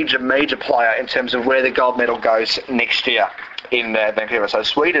major player in terms of where the gold medal goes next year in Vancouver. So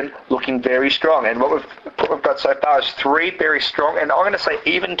Sweden looking very strong, and what we've got so far is three very strong, and I'm going to say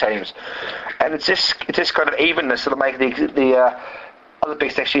even teams, and it's this kind of evenness that'll make the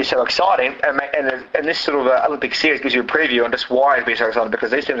Olympics next year so exciting, and this sort of Olympic series gives you a preview on just why it'll be so exciting,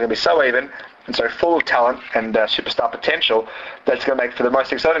 because these teams are going to be so even and so full of talent and superstar potential that it's going to make for the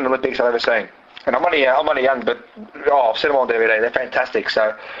most exciting Olympics I've ever seen. And I'm only young, but I've seen them on DVD. They're fantastic.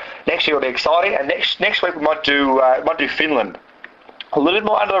 So next year will be exciting, and next week we might do Finland. A little bit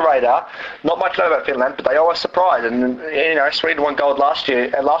more under the radar. Not much know about Finland, but they always surprise. And Sweden won gold last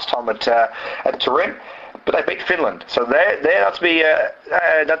time at Turin, but they beat Finland. So they're not to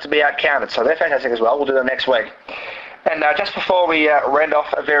be outcounted. So they're fantastic as well. We'll do them next week. And just before we round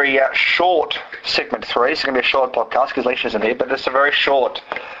off a very short segment 3, it's going to be a short podcast because Leisha isn't here, but it's a very short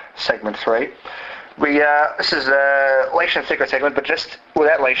segment 3. This is a Leisha secret segment, but just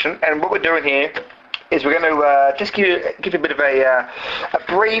without Leisha. And what we're doing here is we're going to just give you a bit of a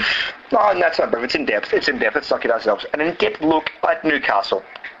brief. No, that's not brief. It's in depth. Let's knock it ourselves. An in-depth look at Newcastle.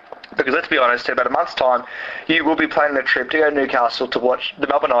 Because let's be honest, in about a month's time, you will be planning a trip to go to Newcastle to watch the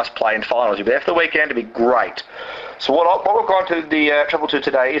Melbourne Ice play in finals. You'll be there for the weekend. It'll be great. So what we're going to the trouble to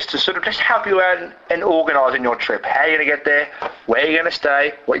today is to sort of just help you out and organising your trip. How you're going to get there, where you're going to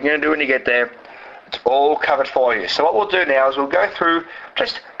stay, what you're going to do when you get there. It's all covered for you. So what we'll do now is we'll go through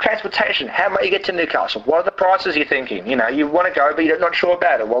just transportation. How might you get to Newcastle? What are the prices you're thinking? You want to go, but you're not sure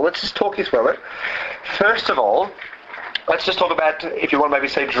about it. Well, let's just talk you through it. First of all, let's just talk about if you want to maybe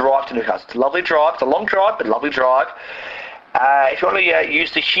say drive to Newcastle. It's a lovely drive. It's a long drive, but a lovely drive. If you want to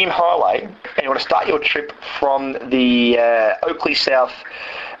use the Hume Highway and you want to start your trip from the Oakley South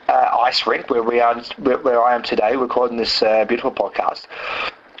ice rink where I am today recording this beautiful podcast,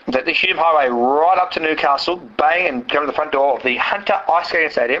 the Hume Highway right up to Newcastle, bang, and come to the front door of the Hunter Ice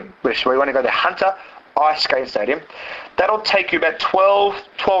Skating Stadium, which we want to go to Hunter Ice Skating Stadium. That'll take you about 12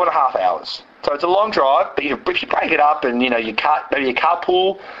 and a half hours. So it's a long drive, but if you break it up and, maybe you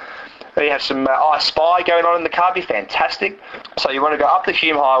carpool, maybe you have some I Spy going on in the car, it'd be fantastic. So you want to go up the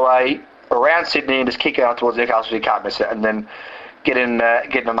Hume Highway, around Sydney, and just kick out towards Newcastle, you can't miss it, and then get in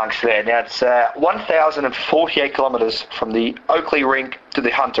amongst there. Now, it's 1,048 kilometres from the Oakley rink to the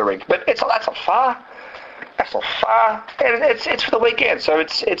Hunter rink. But that's not far. That's not far. And it's for the weekend, so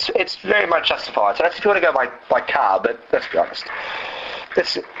it's very much justified. So that's if you want to go by car, but let's be honest.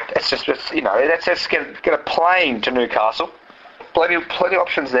 It's just get a plane to Newcastle. Plenty of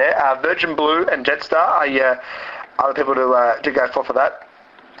options there. Virgin Blue and Jetstar are other people to go for that.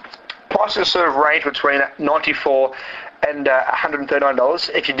 Prices sort of range between $94 and $139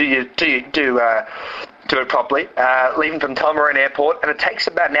 if you do it properly. Leaving from Tullamarine Airport, and it takes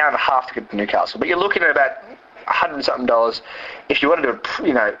about an hour and a half to get to Newcastle. But you're looking at about $100 and something. If you want to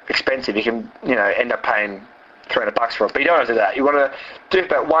do it, expensive, you can end up paying $300 for it. But you don't want to do that. You want to do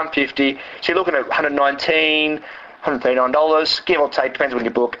about $150. So you're looking at $119. $139, give or take, depends when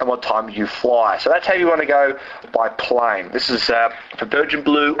you book and what time you fly. So that's how you want to go by plane. This is for Virgin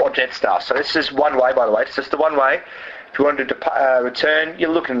Blue or Jetstar. So this is one way, by the way. It's just the one way. If you want to return,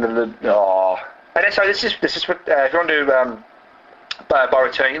 you're looking at And so this is what, if you want to by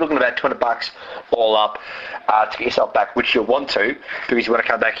return, you're looking at about $200 all up to get yourself back, which you'll want to, because you want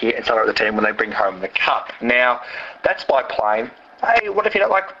to come back here and celebrate the team when they bring home the cup. Now, that's by plane. Hey, what if you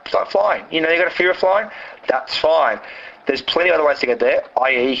don't like flying? You got a fear of flying? That's fine. There's plenty of other ways to get there,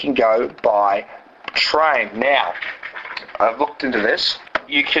 i.e. you can go by train. Now, I've looked into this.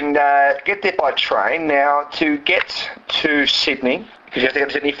 You can get there by train. Now, to get to Sydney, because you have to get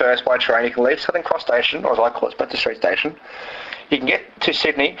to Sydney first by train, you can leave Southern Cross Station, or as I call it, Spencer Street Station. You can get to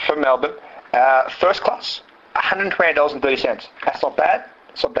Sydney from Melbourne, first class, $120.30. That's not bad.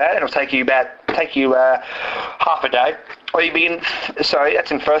 It's not bad. It'll take you half a day. Or you be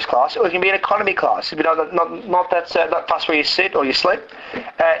that's in first class, or you can be in economy class. If you're not fussed where you sit or you sleep,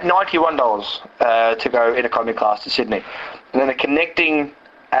 $91 to go in economy class to Sydney. And then the connecting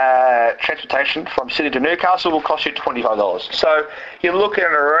transportation from Sydney to Newcastle will cost you $25. So you're looking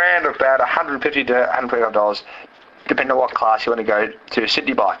at around about $150 to $125, depending on what class you want to go to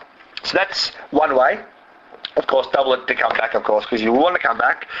Sydney by. So that's one way. Of course, double it to come back, of course, because you want to come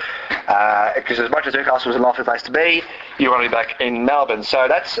back. Because as much as Newcastle was a lovely place to be, you want to be back in Melbourne. So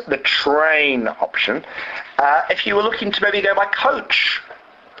that's the train option. If you were looking to maybe go by coach,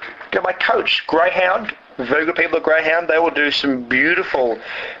 Greyhound, very good people at Greyhound. They will do some beautiful,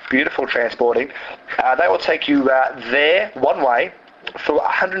 beautiful transporting. They will take you there one way for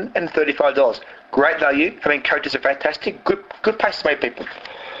 $135. Great value. Coaches are fantastic. Good place to meet people.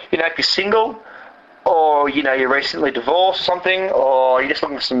 If you're single, or you're recently divorced or something, or you're just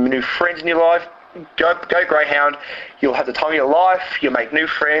looking for some new friends in your life, go Greyhound. You'll have the time of your life. You'll make new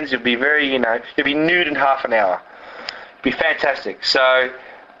friends. You'll be you'll be nude in half an hour. It'll be fantastic. So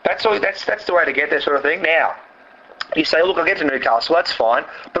that's the way to get there, sort of thing. Now, you say, look, I'll get to Newcastle. That's fine,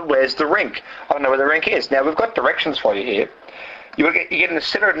 but where's the rink? I don't know where the rink is. Now, we've got directions for you here. You get in the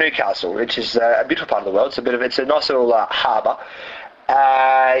centre of Newcastle, which is a beautiful part of the world. It's a nice little harbour.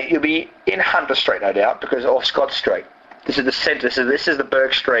 You'll be in Hunter Street, no doubt, or Scott Street. This is the centre. This is the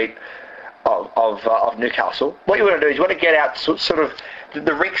Burke Street of Newcastle. What you want to do is you want to get out sort of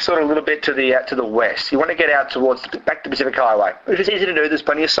the rink's sort of a little bit to the west. You want to get out back to Pacific Highway, which is easy to do. There's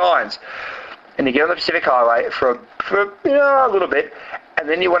plenty of signs, and you get on the Pacific Highway for a little bit, and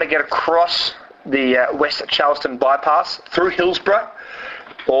then you want to get across the West Charleston bypass through Hillsborough,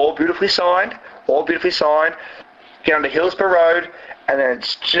 all beautifully signed. Get onto Hillsborough Road, and then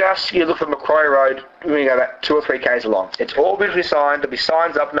it's just, you look for Macquarie Road, when you go about 2 or 3 k's along. It's all beautifully signed. There'll be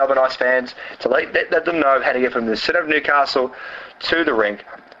signs up, Melbourne Ice fans, to let them know how to get from the centre of Newcastle to the rink.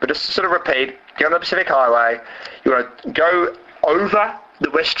 But just to sort of repeat, get on the Pacific Highway, you want to go over the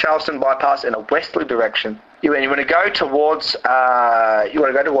West Charleston bypass in a westerly direction. You want to go towards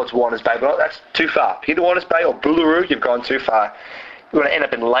Warners Bay, but that's too far. If you get to Warners Bay or Boolaroo, you've gone too far. You want to end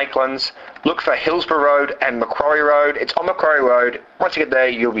up in Lakelands. Look for Hillsborough Road and Macquarie Road. It's on Macquarie Road. Once you get there,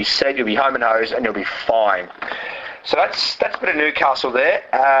 you'll be set, you'll be home and hosed, and you'll be fine. So that's a bit of Newcastle there.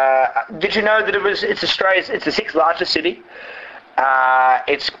 Did you know that it's Australia's, it's the 6th largest city?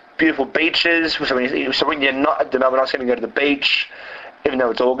 It's beautiful beaches. So when you're not at the Melbourne Ice, you go to the beach. Even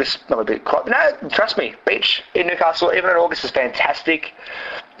though it's August, not a bit quite. No, trust me, beach in Newcastle, even in August, is fantastic.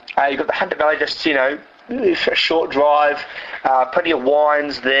 You've got the Hunter Valley, just, a short drive, plenty of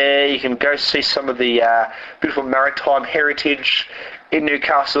wines there. You can go see some of the beautiful maritime heritage in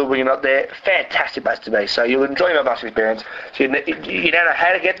Newcastle when you're not there. Fantastic place to be. So you'll enjoy my bus experience. So you don't know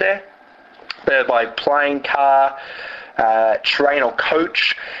how to get there, by plane, car, train or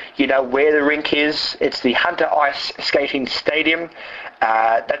coach, you know where the rink is. It's the Hunter Ice Skating Stadium.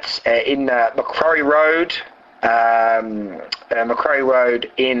 That's in Macquarie Road. Macquarie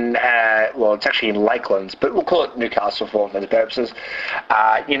Road in, it's actually in Lakelands, but we'll call it Newcastle for the purposes.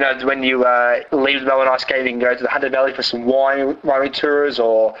 When you leave Melbourne Ice Skating, go to the Hunter Valley for some wine tours,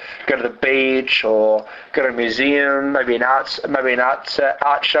 or go to the beach, or go to a museum, maybe an art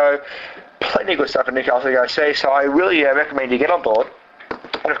show. Plenty of good stuff in Newcastle to go see, so I really recommend you get on board.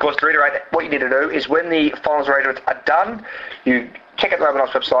 And of course, to reiterate, what you need to do is when the finals arrangements are done, you check out the Melbourne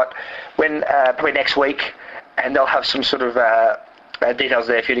Ice website probably next week, and they'll have some sort of details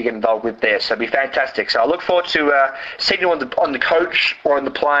there for you to get involved with there. So it'll be fantastic. So I look forward to seeing you on the coach, or on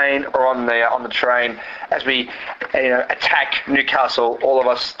the plane, or on the train as we attack Newcastle, all of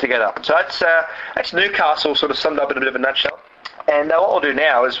us together. So that's Newcastle sort of summed up in a bit of a nutshell. And what we'll do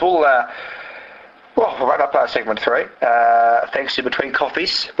now is we'll wrap up segment 3. Thanks to Between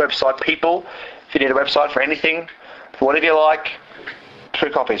Coffees website people. If you need a website for anything, for whatever you like,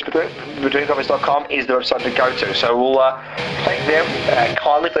 Between Coffees. BetweenCoffees.com is the website to go to. So we'll thank them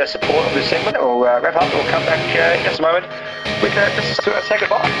kindly for their support of this segment. We'll wrap up and we'll come back in just a moment with just to say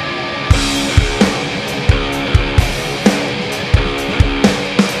goodbye.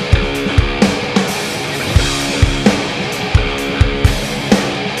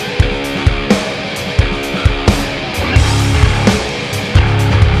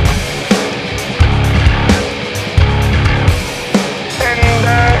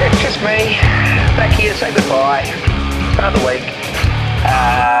 Me back here to say goodbye. Another week.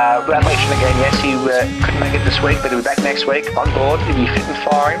 Without Leishan again, yes, he couldn't make it this week, but he'll be back next week on board. He'll be fit and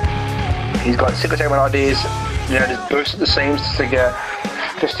firing. He's got 6 or 7 ideas, just boost at the seams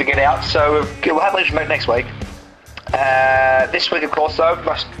just to get out. So we'll have Leishan back next week. This week, of course, though,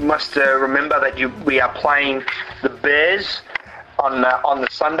 must remember that we are playing the Bears on the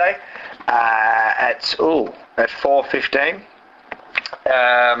Sunday at 4:15.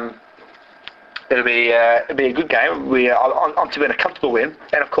 It'll be a good game. We are on to win a comfortable win,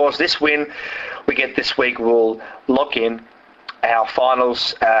 and of course, this win we get this week will lock in our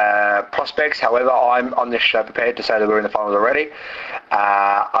finals prospects. However, I'm on this show prepared to say that we're in the finals already.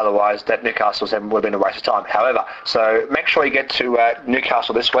 Otherwise, that Newcastle's would have been a waste of time. However, so make sure you get to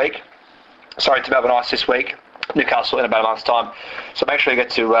Newcastle this week. Sorry, to Melbourne Ice this week. Newcastle in about a month's time. So make sure you get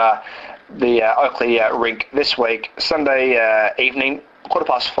to the Oakley rink this week, Sunday evening,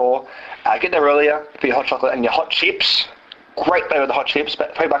 4:15. Get there earlier for your hot chocolate and your hot chips. Great value with the hot chips,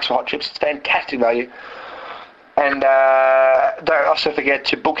 about $3 for hot chips. It's fantastic value. And don't also forget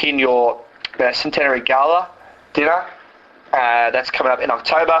to book in your Centenary Gala dinner. That's coming up in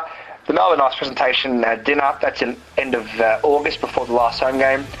October. The Melbourne Ice presentation dinner, that's in end of August, before the last home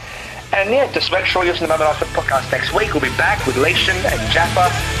game. And just make sure you listen to the Melbourne Ice Podcast next week. We'll be back with Leishan and Jaffa.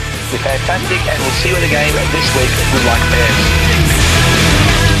 It'll be fantastic, and we'll see you in the game this week with Like Bears.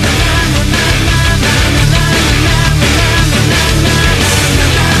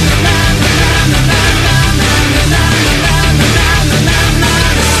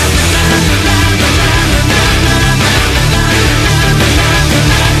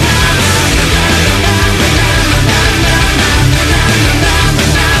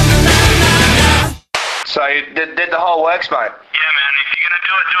 So you did the whole works, mate. Yeah, man. If you're going to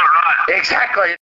do it right. Exactly.